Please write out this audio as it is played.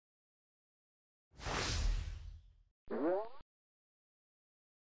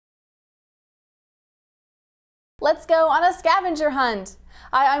Let's go on a scavenger hunt!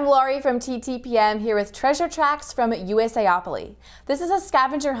 Hi, I'm Laurie from TTPM here with treasure Trax from USAopoly. This is a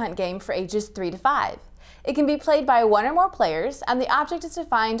scavenger hunt game for ages 3 to 5. It can be played by one or more players, and the object is to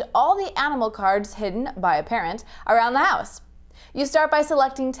find all the animal cards hidden by a parent around the house. You start by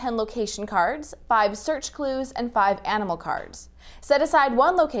selecting 10 location cards, 5 search clues, and 5 animal cards. Set aside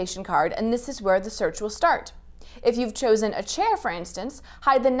one location card, and this is where the search will start. If you've chosen a chair, for instance,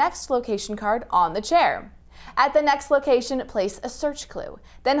 hide the next location card on the chair. At the next location, place a search clue.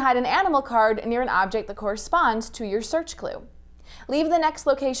 Then hide an animal card near an object that corresponds to your search clue. Leave the next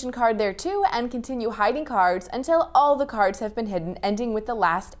location card there too and continue hiding cards until all the cards have been hidden, ending with the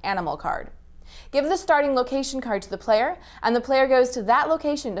last animal card. Give the starting location card to the player, and the player goes to that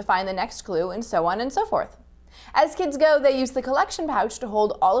location to find the next clue, and so on and so forth. As kids go, they use the collection pouch to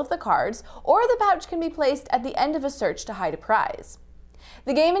hold all of the cards, or the pouch can be placed at the end of a search to hide a prize.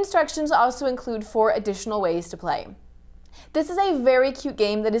 The game instructions also include 4 additional ways to play. This is a very cute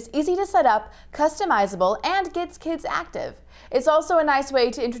game that is easy to set up, customizable, and gets kids active. It's also a nice way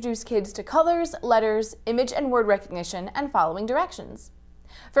to introduce kids to colors, letters, image and word recognition, and following directions.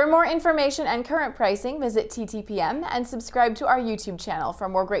 For more information and current pricing, visit TTPM and subscribe to our YouTube channel for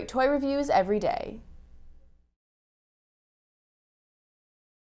more great toy reviews every day.